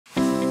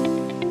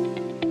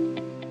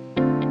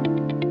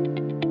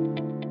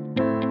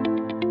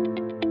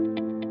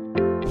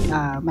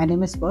My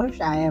name is Sparsh.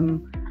 I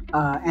am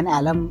an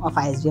alum of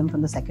ISDM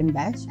from the second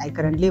batch. I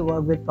currently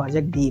work with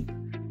Project Deep,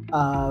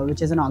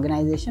 which is an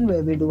organization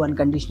where we do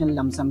unconditional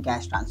lump sum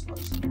cash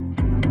transfers.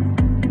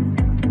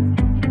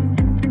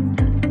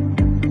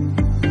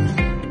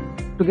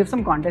 To give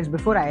some context,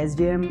 before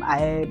ISDM,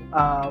 I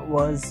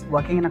was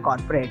working in a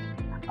corporate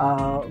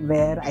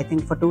where I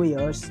think for 2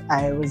 years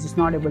I was just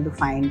not able to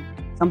find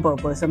some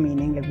purpose or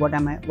meaning, like what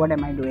am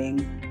I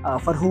doing,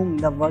 for whom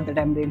the work that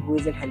I'm doing, who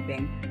is it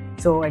helping.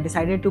 So I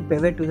decided to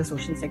pivot to the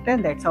social sector,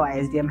 and that's how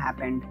ISDM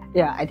happened.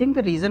 Yeah, I think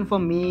the reason for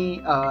me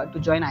to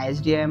join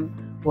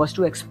ISDM was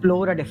to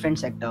explore a different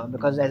sector,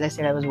 because as I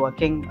said, I was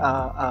working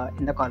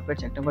in the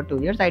corporate sector for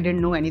 2 years. I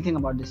didn't know anything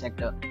about this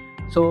sector.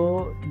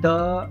 So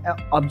the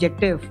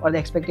objective or the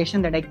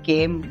expectation that I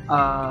came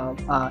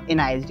in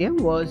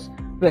ISDM was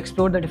to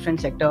explore the different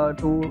sector,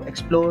 to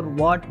explore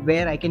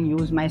where I can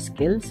use my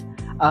skills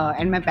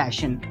and my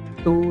passion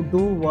to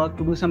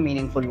do some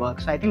meaningful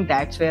work. So I think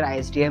that's where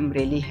ISDM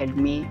really helped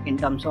me in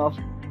terms of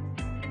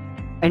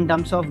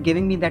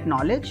giving me that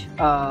knowledge,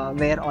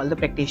 where all the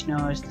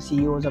practitioners, the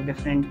CEOs of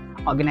different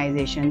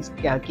organizations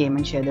came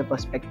and shared their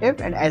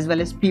perspective, and as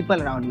well as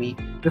people around me.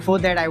 Before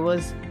that, I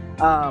was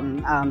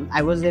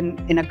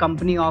in a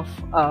company of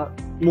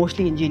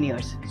mostly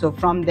engineers. So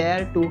from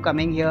there to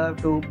coming here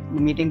to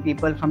meeting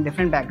people from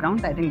different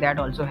backgrounds, I think that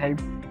also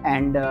helped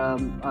and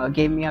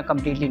gave me a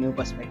completely new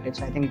perspective.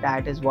 So I think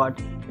that is what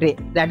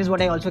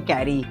I also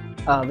carry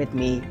with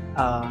me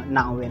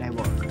now where I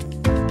work.